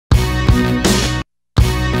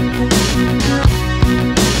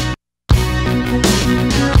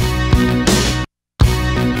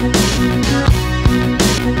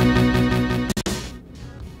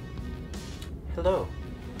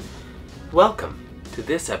Welcome to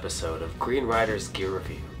this episode of Green Rider's Gear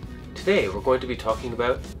Review. Today we're going to be talking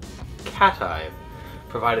about CatEye,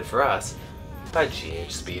 provided for us by GH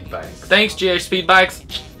Speedbikes. Thanks, GH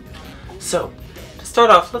Speedbikes! So, to start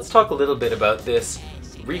off, let's talk a little bit about this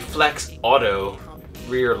Reflex Auto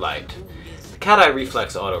rear light. The CatEye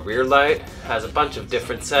Reflex Auto rear light has a bunch of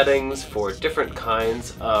different settings for different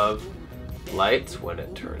kinds of lights when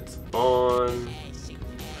it turns on.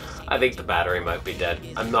 I think the battery might be dead.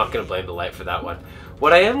 I'm not going to blame the light for that one.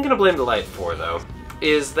 What I am going to blame the light for, though,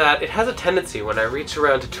 is that it has a tendency when I reach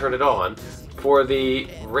around to turn it on for the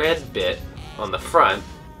red bit on the front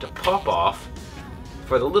to pop off,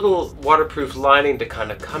 for the little waterproof lining to kind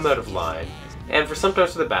of come out of line, and for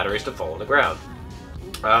sometimes for the batteries to fall on the ground,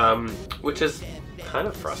 which is kind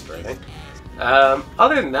of frustrating.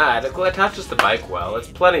 Other than that, it attaches the bike well. It's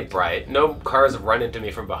plenty bright. No cars have run into me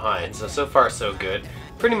from behind, so far so good.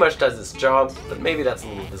 Pretty much does its job, but maybe that's a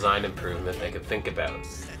little design improvement they could think about.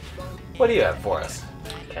 What do you have for us,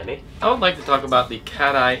 Kenny? I would like to talk about the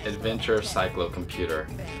CatEye Adventure Cyclocomputer.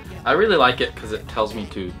 I really like it because it tells me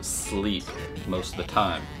to sleep most of the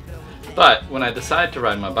time. But when I decide to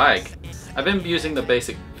ride my bike, I've been using the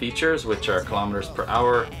basic features, which are kilometers per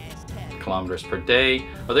hour, kilometers per day.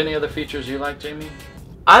 Are there any other features you like, Jamie?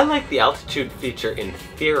 I like the altitude feature in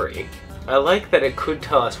theory. I like that it could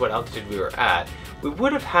tell us what altitude we were at. We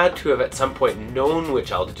would have had to have at some point known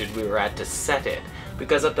which altitude we were at to set it,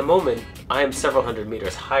 because at the moment I am several hundred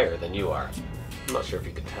meters higher than you are. I'm not sure if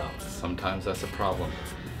you could tell. Sometimes that's a problem.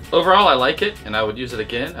 Overall, I like it and I would use it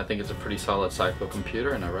again. I think it's a pretty solid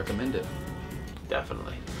cyclocomputer and I recommend it.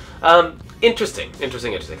 Definitely. Interesting.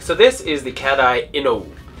 So this is the CatEye INOU.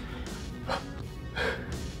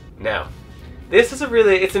 Now, this is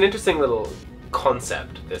it's an interesting little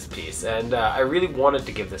concept, this piece, and I really wanted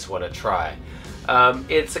to give this one a try.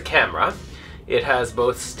 It's a camera. It has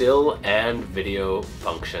both still and video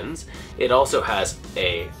functions. It also has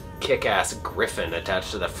a kick-ass griffin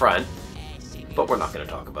attached to the front, but we're not going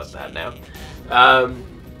to talk about that now.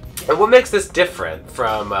 And what makes this different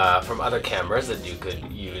from other cameras that you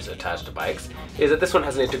could use attached to bikes is that this one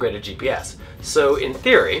has an integrated GPS. So in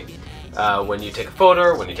theory, when you take a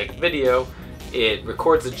photo, when you take a video, it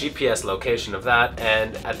records the GPS location of that,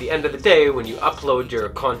 and at the end of the day, when you upload your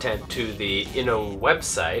content to the INOU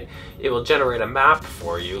website, it will generate a map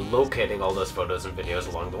for you locating all those photos and videos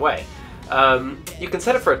along the way. You can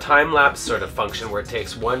set it for a time-lapse sort of function where it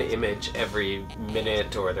takes one image every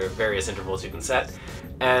minute, or there are various intervals you can set,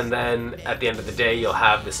 and then at the end of the day you'll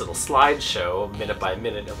have this little slideshow minute by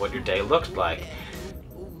minute of what your day looked like.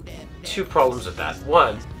 Two problems with that.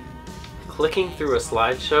 One, clicking through a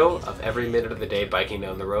slideshow of every minute of the day biking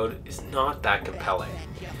down the road is not that compelling.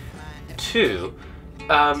 Two,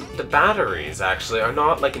 the batteries actually are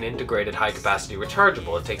not like an integrated high-capacity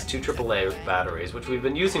rechargeable. It takes two AAA batteries, which we've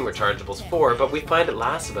been using rechargeables for, but we find it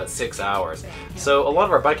lasts about 6 hours. So a lot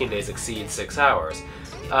of our biking days exceed 6 hours.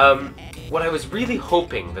 What I was really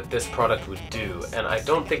hoping that this product would do, and I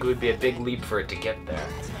don't think it would be a big leap for it to get there,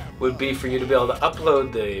 would be for you to be able to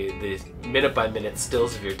upload the minute-by-minute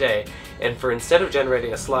stills of your day, and for instead of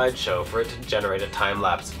generating a slideshow, for it to generate a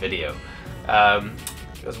time-lapse video.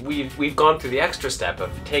 Because we've gone through the extra step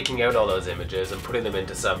of taking out all those images and putting them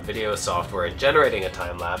into some video software and generating a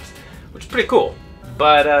time-lapse, which is pretty cool.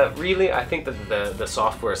 But really, I think that the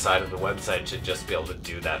software side of the website should just be able to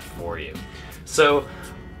do that for you. So,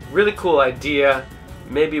 really cool idea,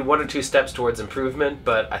 maybe one or two steps towards improvement,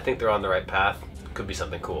 but I think they're on the right path. Could be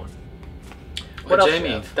something cool. Well,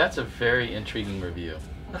 Jamie, that's a very intriguing review.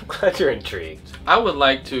 I'm glad you're intrigued. I would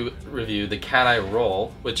like to review the CatEye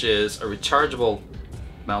Roll, which is a rechargeable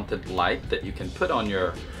mounted light that you can put on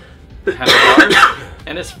your handlebars,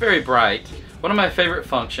 and it's very bright. One of my favorite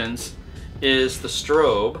functions is the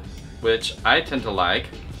strobe, which I tend to like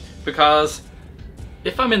because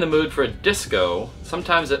if I'm in the mood for a disco,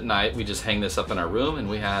 sometimes at night we just hang this up in our room and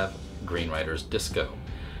we have Green Rider's Disco.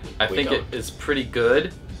 I think it is pretty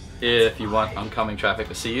good if you want oncoming traffic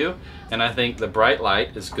to see you, and I think the bright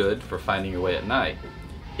light is good for finding your way at night.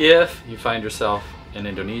 If you find yourself in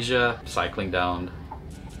Indonesia cycling down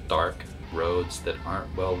dark roads that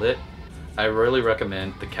aren't well lit, I really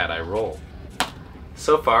recommend the CatEye Roll.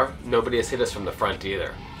 So far, nobody has hit us from the front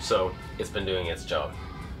either, so it's been doing its job.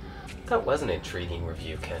 That was an intriguing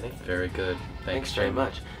review, Kenny. Very good. Thanks very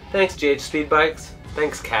much. Thanks, GH Speedbikes.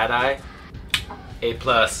 Thanks, CatEye. A+.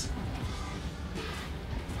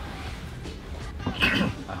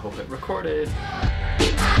 I hope it recorded.